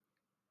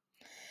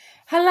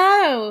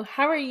Hello,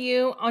 how are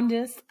you on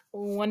this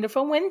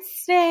wonderful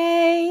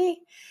Wednesday?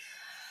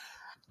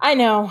 I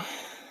know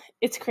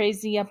it's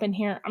crazy up in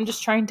here. I'm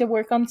just trying to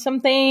work on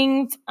some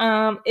things.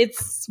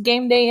 It's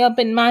game day up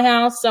in my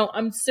house, so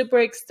I'm super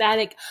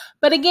ecstatic.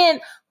 But again,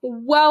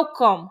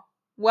 welcome.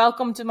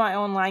 Welcome to my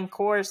online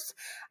course.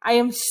 I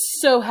am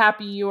so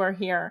happy you are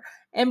here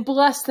and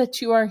blessed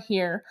that you are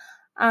here.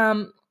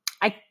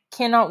 I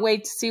cannot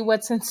wait to see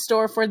what's in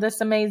store for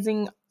this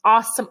amazing,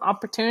 awesome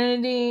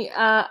opportunity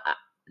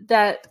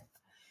that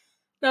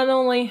not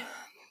only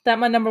that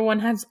my number one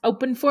has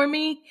opened for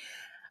me,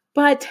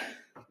 but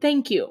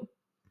thank you.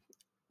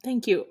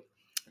 Thank you.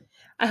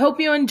 I hope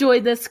you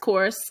enjoyed this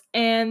course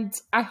and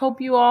I hope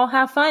you all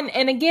have fun.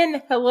 And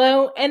again,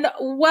 hello and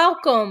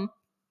welcome.